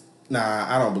 Houston's... Nah,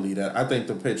 I don't believe that. I think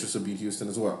the Patriots will beat Houston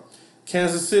as well.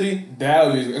 Kansas City...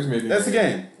 That's the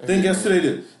game. Then guess who they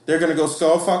do? They're going to go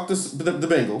skull fuck the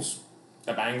Bengals.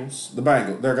 The Bengals? The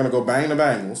Bengals. They're going to go bang the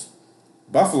Bengals.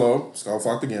 Buffalo. Skull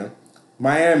fucked again.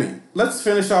 Miami. Let's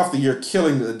finish off the year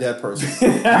killing the dead person.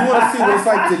 You want to see what it's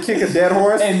like to kick a dead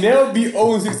horse? And they'll be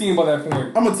 0-16 by that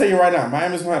point. I'm going to tell you right now.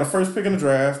 Miami's going to have the first pick in the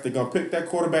draft. They're going to pick that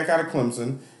quarterback out of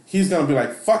Clemson. He's going to be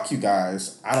like, fuck you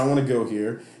guys. I don't want to go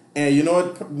here. And you know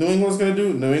what New England's going to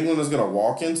do? New England is going to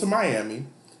walk into Miami,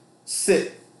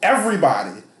 sit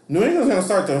everybody. New England's going to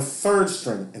start their 3rd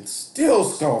string and still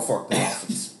skull fuck the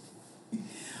offense.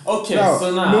 Okay, no,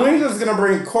 so now... New England's going to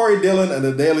bring Corey Dillon and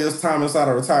Adalius Thomas out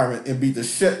of retirement and beat the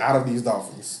shit out of these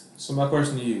Dolphins. So my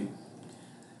question to you.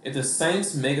 If the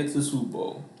Saints make it to the Super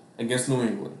Bowl against New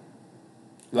England,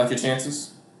 you like your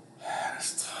chances?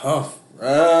 That's tough,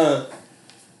 bruh.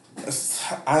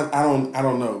 I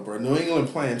don't know, bro. New England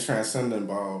playing transcendent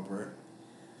ball, bro.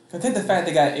 I think the fact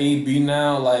they got AB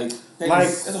now, like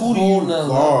who do you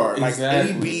guard?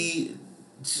 Exactly. Like AB,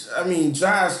 I mean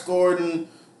Josh Gordon,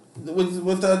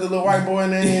 with the other little white boy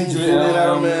name, Julian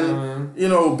Edelman. You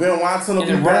know, Ben Watson will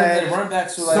be back. Run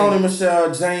backs are Sony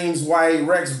Michel, James White,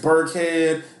 Rex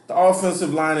Burkhead. The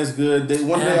offensive line is good. I'm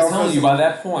telling you, by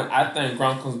that point, I think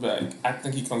Gronk comes back. I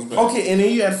think he comes back. Okay, and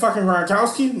then you had fucking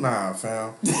Gronkowski? Nah,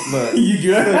 fam. Look, you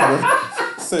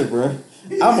good? Say, bro.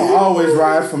 I'm going to always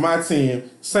ride for my team.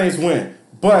 Saints win.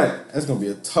 But it's going to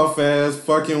be a tough-ass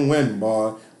fucking win,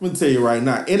 boy. I'm gonna tell you right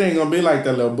now, it ain't gonna be like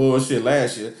that little bullshit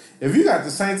last year. If you got the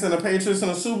Saints and the Patriots in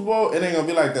the Super Bowl, it ain't gonna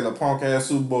be like that little punk ass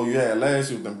Super Bowl you had last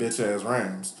year with them bitch ass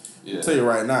Rams. Yeah. I'll tell you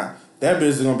right now, that bitch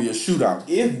is gonna be a shootout.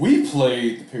 If we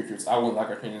played the Patriots, I wouldn't like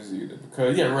our chances either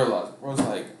because you gotta realize, bro, it's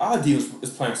like our defense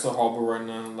is playing so horrible right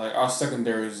now. Like our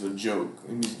secondary is a joke.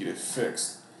 We need to get it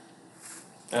fixed.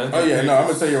 Oh yeah, no, I'm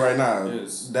gonna tell you right now,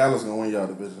 is, Dallas gonna win y'all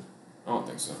division. I don't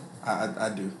think so.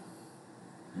 I do.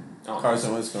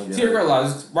 Carson Wentz gonna get. See,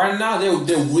 realize right now they're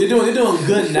doing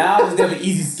good now. They have an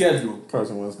easy schedule.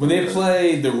 Carson Wentz. When they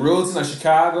play the real team like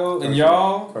Chicago and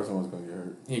y'all, Carson Wentz gonna get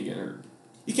hurt. He ain't getting hurt.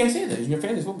 You can't say that. You're a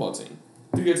fantasy football team.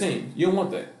 Do your team. You don't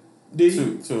want that. Did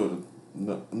you?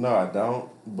 No, I don't.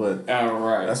 But all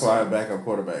right, that's why I have backup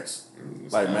quarterbacks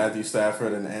like Matthew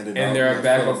Stafford and Andy. And they're a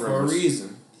backup for a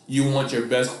reason. You want your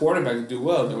best quarterback to do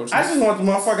well. I just want the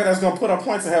motherfucker that's gonna put up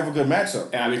points and have a good matchup.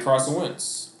 And I be Carson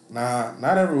Wentz. Nah,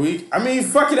 not every week. I mean,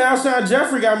 fucking Alshon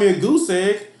Jeffrey got me a goose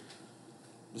egg.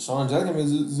 Deshaun Jackson got me a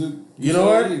You know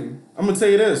what? I'm gonna tell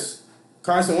you this.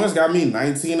 Carson Wentz got me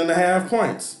 19.5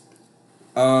 points.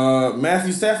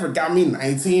 Matthew Stafford got me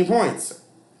 19 points.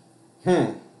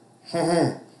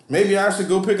 Maybe I should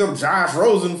go pick up Josh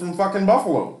Rosen from fucking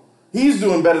Buffalo. He's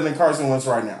doing better than Carson Wentz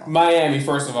right now. Miami,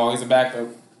 first of all, he's a backup.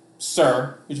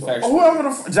 Sir.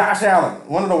 Whoever Josh Allen.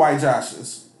 One of the white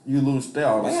Joshes. You lose there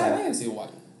all the time. I didn't see white.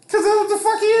 Because that's what the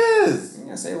fuck he is. You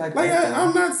gotta say like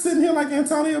I'm not sitting here like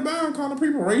Antonio Brown calling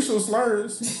people racial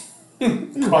slurs.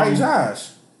 He's white Josh.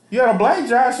 You had a black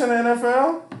Josh in the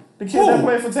NFL. The kid that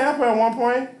played for Tampa at one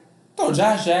point. Oh,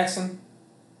 Josh Jackson.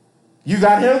 You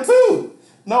got him too.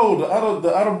 No, the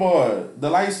other boy, the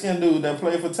light skinned dude that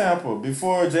played for Tampa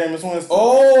before Jameis Winston.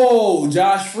 Oh,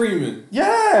 Josh Freeman.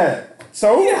 Yeah.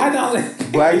 So yeah, I know.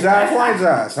 Black Josh, white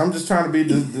Josh. I'm just trying to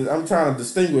be. I'm trying to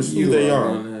distinguish who they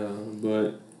are.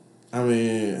 But I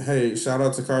mean, hey, shout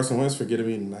out to Carson Wentz for getting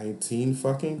me 19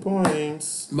 fucking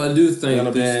points. But I do think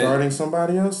gonna be starting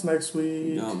somebody else next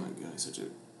week. Oh my god, he's such a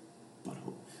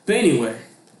butthole. But anyway,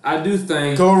 I do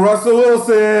think. Go Russell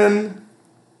Wilson.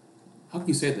 How can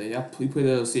you say that? Y'all play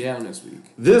the Seattle next week.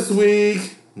 This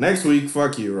week, next week.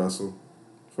 Fuck you, Russell.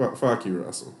 Fuck you,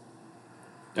 Russell.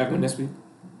 Y'all gonna win next week?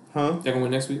 Huh? Y'all gonna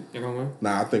win next week? Y'all gonna win?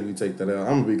 Nah, I think we take that out.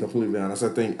 I'm gonna be completely honest. I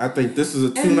think this is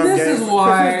a tune-up game. This is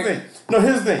why.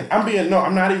 Here's the thing.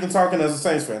 I'm not even talking as a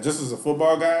Saints fan. Just as a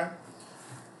football guy.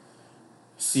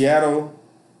 Seattle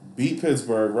beat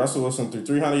Pittsburgh. Russell Wilson threw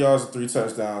 300 yards and 3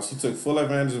 touchdowns. He took full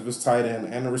advantage of his tight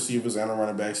end and the receivers and the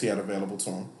running backs he had available to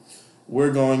him.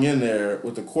 We're going in there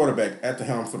with the quarterback at the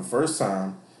helm for the first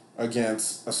time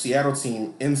against a Seattle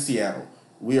team in Seattle.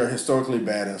 We are historically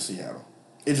bad in Seattle.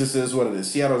 It just is what it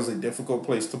is. Seattle is a difficult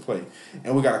place to play.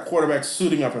 And we got a quarterback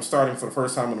suiting up and starting for the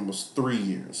first time in almost 3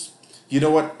 years. You know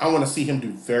what? I want to see him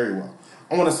do very well.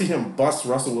 I want to see him bust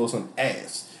Russell Wilson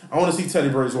ass. I want to see Teddy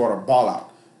Bridgewater ball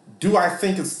out. Do I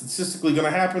think it's statistically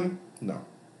going to happen? No.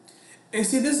 And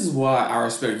see, this is why I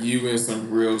respect you and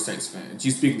some real Saints fans.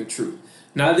 You speaking the truth.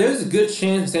 Now, there's a good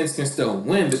chance Saints can still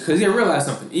win because you realize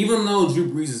something. Even though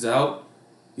Drew Brees is out,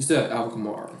 you still have Alvin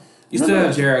Kamara. You still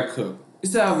have Jared Cook. You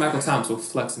still have Michael Thomas with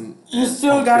flexing. You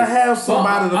still got to have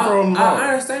somebody to throw him the ball. I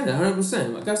understand that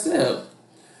 100%. Like I said,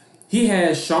 he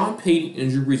has Sean Payton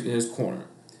and Drew Brees in his corner.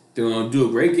 They're going to do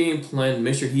a great game plan,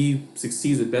 make sure he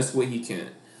succeeds the best way he can.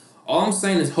 All I'm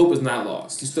saying is hope is not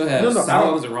lost. You still have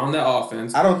solids around that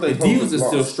offense. I don't think the defense is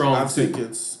still strong. I think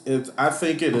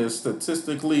it is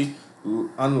statistically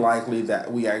unlikely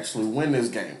that we actually win this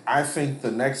game. I think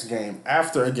the next game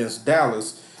after against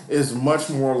Dallas is much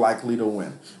more likely to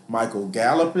win. Michael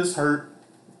Gallup is hurt,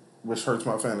 which hurts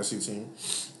my fantasy team.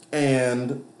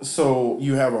 And so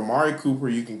you have Amari Cooper.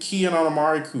 You can key in on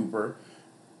Amari Cooper.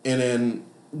 And then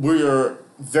we're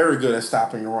very good at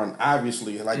stopping the run,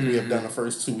 obviously, like we have done the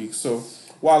first 2 weeks. So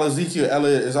while Ezekiel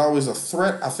Elliott is always a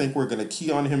threat, I think we're going to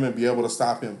key on him and be able to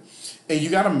stop him. And you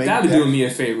got to make that'd be doing me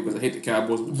a favor because I hate the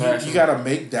Cowboys with passion. You got to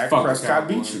make Dak Prescott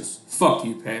beat you. Fuck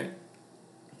you, Pat.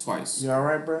 Twice. You all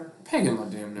right, bro? Pat, get my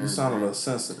damn nerves. You sound a little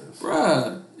sensitive.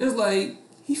 Bruh, it's like,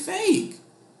 he fake.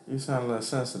 You sound a little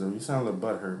sensitive. You sound a little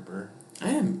butthurt, bro.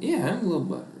 I'm a little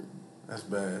butthurt. That's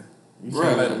bad. You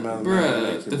can't let him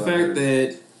the fact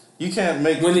that you can't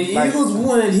make when the Eagles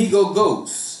win, he go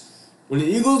ghost. When the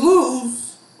Eagles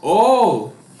lose,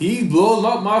 he blows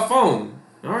up my phone.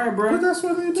 All right, bro. But that's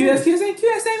what they do. Keep that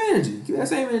same energy. Keep that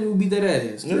same energy. We'll beat that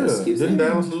ass. Didn't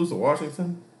Dallas lose to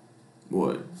Washington?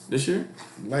 What? This year?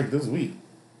 Like this week.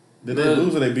 Did they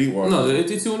lose or they beat Washington? No, they're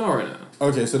 2-0 right now.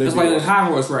 Okay, so that's why they're high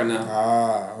horse right now.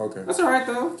 Ah, okay. That's all right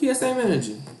though. Keep that same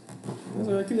energy. That's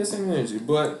all right. Keep that same energy.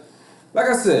 But like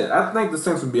I said, I think the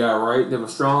Saints would be all right. They have a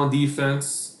strong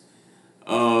defense.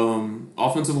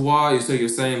 Offensive wise, you still your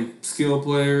same skill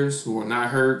players who are not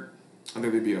hurt. I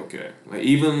think they'd be okay. Like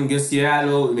even against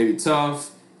Seattle, it may be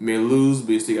tough. You may lose,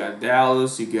 but you still got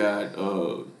Dallas. You got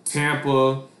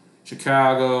Tampa,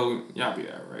 Chicago. Y'all be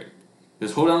all right.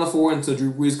 Just hold down the fort until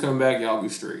Drew Brees come back. Y'all be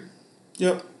straight.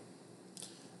 Yep.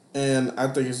 And I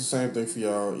think it's the same thing for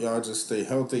y'all. Y'all just stay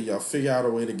healthy. Y'all figure out a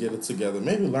way to get it together.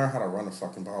 Maybe learn how to run the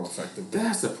fucking ball effectively.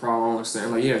 That's the problem I'm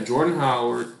saying. Like, yeah, Jordan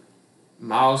Howard,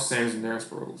 Miles Sanders, and Darren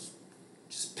Sproles.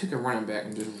 Just pick a running back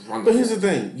and just run. But here's the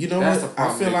thing. You know That's what? the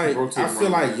problem. I feel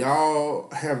like y'all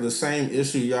have the same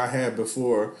issue y'all had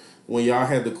before when y'all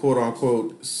had the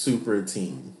quote-unquote super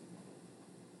team.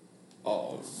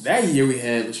 Oh, that year we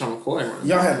had LaShawn McCoy running.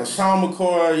 Y'all had LaShawn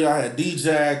McCoy. Y'all had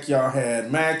D-Jack. Y'all had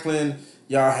Macklin.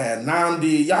 Y'all had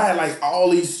Namdi. Y'all had like all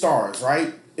these stars,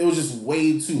 right? It was just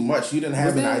way too much. You didn't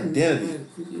have an identity.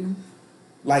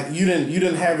 Like you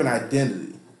didn't have an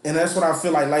identity, and that's what I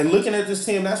feel like. Like looking at this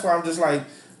team, that's why I'm just like,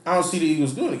 I don't see the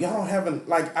Eagles doing it. Y'all don't have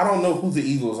I don't know who the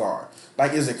Eagles are.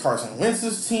 Like, is it Carson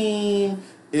Wentz's team?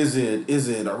 Is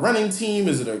it a running team?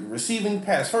 Is it a receiving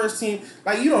pass first team?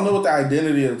 Like you don't know what the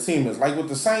identity of the team is. Like with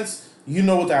the Saints, you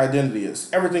know what the identity is.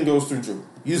 Everything goes through Drew.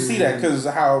 You see that because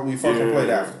of how we fucking played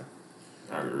after.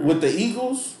 With the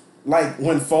Eagles, like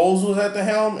when Foles was at the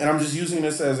helm, and I'm just using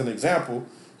this as an example,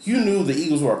 you knew the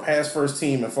Eagles were a pass-first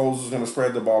team and Foles was going to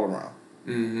spread the ball around.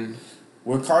 Mm-hmm.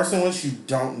 With Carson Wentz, you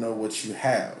don't know what you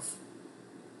have.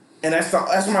 And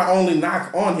that's my only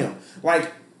knock on him.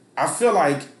 Like, I feel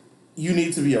like you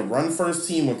need to be a run-first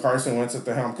team with Carson Wentz at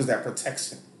the helm because that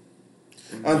protects him.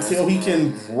 Until he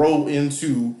can grow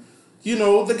into,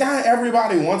 the guy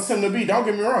everybody wants him to be. Don't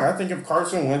get me wrong. I think if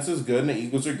Carson Wentz is good and the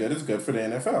Eagles are good, it's good for the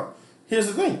NFL. Here's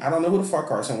the thing. I don't know who the fuck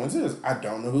Carson Wentz is. I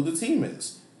don't know who the team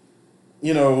is.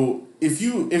 If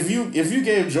you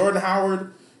gave Jordan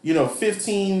Howard,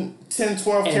 15, 10,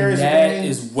 12 carries a game. That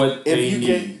is what they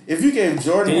need. If you gave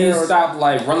Jordan Howard... Howard... stop,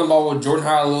 running the ball with Jordan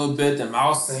Howard a little bit, then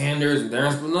Miles Sanders, and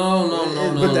Darren Sproles.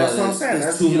 No. But that's what I'm saying.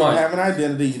 That's too much. You don't have an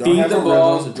identity. You don't have the a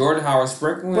ball rhythm. to Jordan Howard,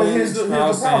 sprinkling. But here's the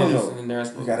problem, though. And Darren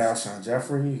Sproles. You got Alshon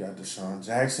Jeffrey, you got Deshaun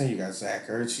Jackson, you got Zach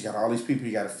Ertz, you got all these people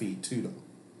you got to feed to them.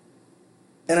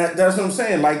 And that's what I'm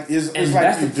saying. Like, it's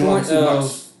like you're doing too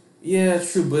much. Yeah,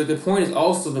 true. But the point is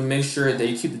also to make sure that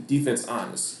you keep the defense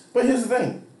honest. But here's the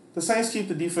thing. The Saints keep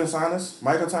the defense honest.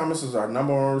 Michael Thomas is our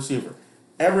number one receiver.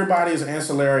 Everybody is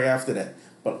ancillary after that.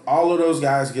 But all of those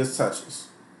guys get touches.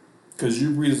 Because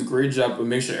Drew Brees does a great job of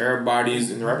making sure everybody's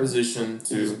in the right position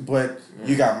to... But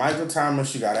you got Michael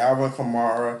Thomas, you got Alvin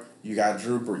Kamara, you got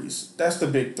Drew Brees. That's the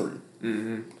big three.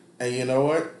 Mm-hmm. And you know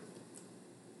what?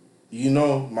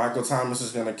 Michael Thomas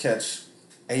is going to catch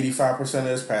 85% of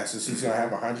his passes. He's going to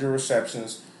have 100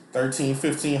 receptions,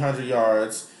 1,500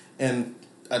 yards, and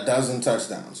a dozen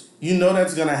touchdowns.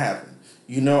 That's going to happen.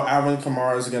 Alvin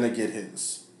Kamara is going to get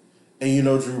his. And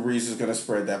Drew Brees is going to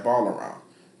spread that ball around.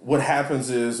 What happens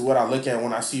is, what I look at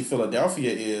when I see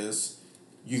Philadelphia is,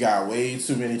 you got way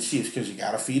too many Chiefs because you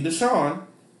got to feed Deshaun.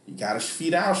 You got to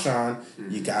feed Alshon.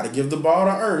 Mm-hmm. You got to give the ball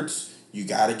to Ertz. You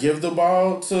got to give the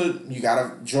ball to,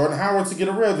 Jordan Howard to get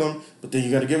a rhythm, but then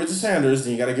you got to give it to Sanders,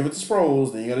 then you got to give it to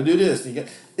Sproles, then you got to do this.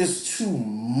 It's too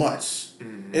much.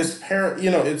 Mm-hmm.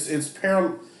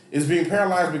 It's being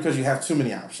paralyzed because you have too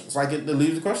many options. Like, it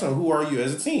leaves the question of who are you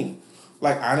as a team?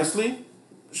 Like, honestly,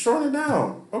 shorten it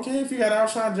down. Okay, if you got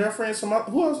Alshon Jeffrey and some other,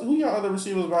 who your other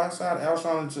receivers beside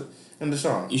Alshon and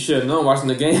Deshaun? You should have known watching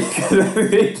the game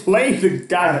because they played the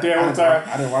goddamn time.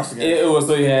 I didn't watch the game. It was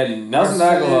so you had Nelson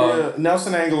Agholor.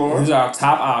 Nelson Agholor. Who's our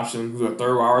top option, who's a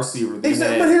third wide receiver.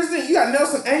 Exactly, but here's the thing. You got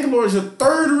Nelson Agholor as your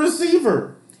third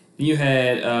receiver. You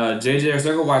had J.J.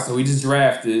 Arcega-White, so we just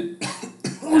drafted.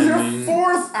 Who's your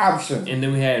fourth option? And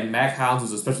then we had Mac Hollins,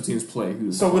 who's a special teams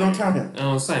player. So we don't count him. You know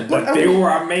what I'm saying? But they were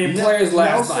our main players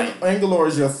last night. Nelson Agholor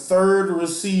is your third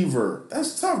receiver.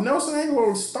 That's tough. Nelson Agholor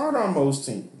would start on most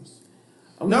teams.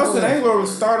 Nelson Agholor would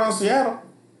start on Seattle.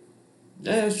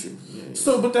 Yeah, that's true. Yeah.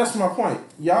 So, but that's my point.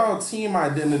 Y'all team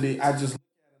identity, I just look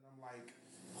at it and I'm like,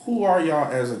 who are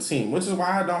y'all as a team? Which is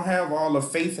why I don't have all the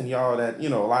faith in y'all that, a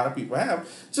lot of people have.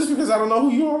 Just because I don't know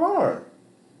who you all are.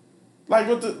 Like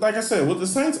I said, with the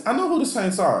Saints, I know who the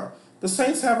Saints are. The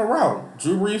Saints have a route.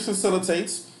 Drew Brees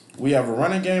facilitates. We have a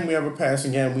running game. We have a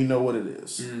passing game. We know what it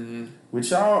is. Mm-hmm. With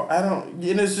y'all, I don't...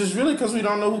 And it's just really because we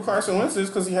don't know who Carson Wentz is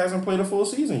because he hasn't played a full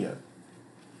season yet.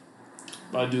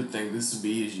 But I do think this will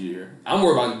be his year. I'm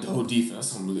worried about the whole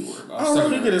defense. I'm really worried about. I don't know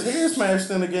if he get his head smashed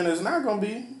in again. It's not going to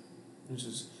be.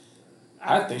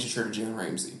 I think she traded Jalen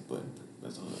Ramsey, but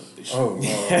that's another issue. Oh,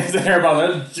 hear about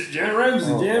that. Jalen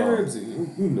Ramsey. Jalen Ramsey.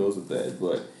 Who knows with that?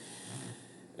 But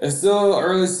It's still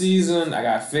early season. I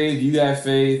got faith. You got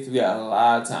faith. We got a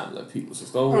lot of time to let people.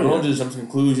 So don't just jump to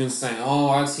conclusions saying, "Oh,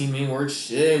 our team ain't worth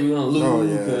shit. We gonna lose." Oh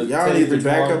yeah, y'all need to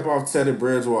back up off Teddy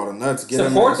Bridgewater. Nuts. Get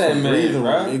support that man,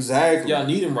 bro. Exactly. Y'all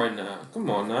need him right now.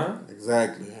 Come on now.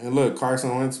 Exactly. And look,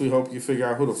 Carson Wentz. We hope you figure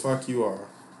out who the fuck you are,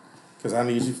 because I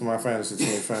need you for my fantasy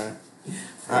team, fan.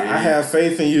 I have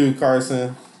faith in you,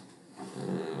 Carson.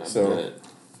 So,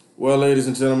 well, ladies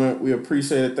and gentlemen, we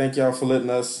appreciate it. Thank y'all for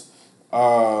letting us.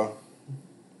 What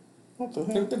the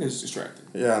hell? I think it's distracting.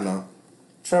 Yeah, I know.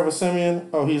 Trevor Siemian.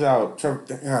 Oh, he's out.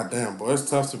 God damn, boy, it's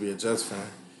tough to be a Jets fan.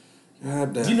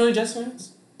 God damn. Do you know any Jets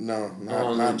fans? No,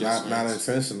 not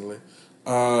intentionally.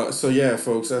 So yeah,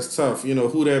 folks, that's tough. You know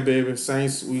who that baby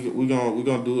Saints. We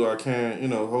gonna do our can. You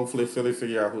know, hopefully Philly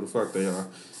figure out who the fuck they are.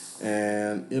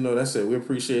 And, you know, that's it. We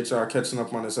appreciate y'all catching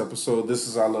up on this episode. This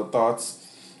is our little thoughts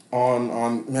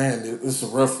on man, it's a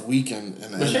rough weekend.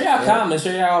 But share y'all comments.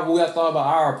 Share y'all what y'all thought about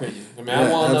our opinion. I mean,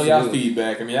 I want to know y'all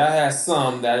feedback. I mean, I had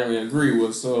some that I didn't really agree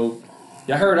with, so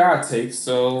y'all heard our takes,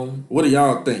 so... What do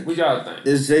y'all think? What y'all think?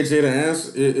 Is JJ the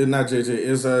answer? Not JJ.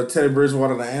 Is Teddy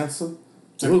Bridgewater the answer?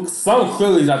 Some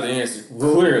clearly not the answer.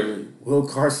 Clearly. Will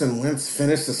Carson Wentz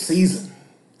finish the season?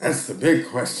 That's the big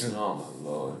question. Oh, my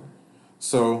Lord.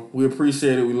 So, we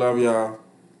appreciate it. We love y'all.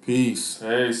 Peace.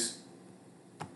 Peace.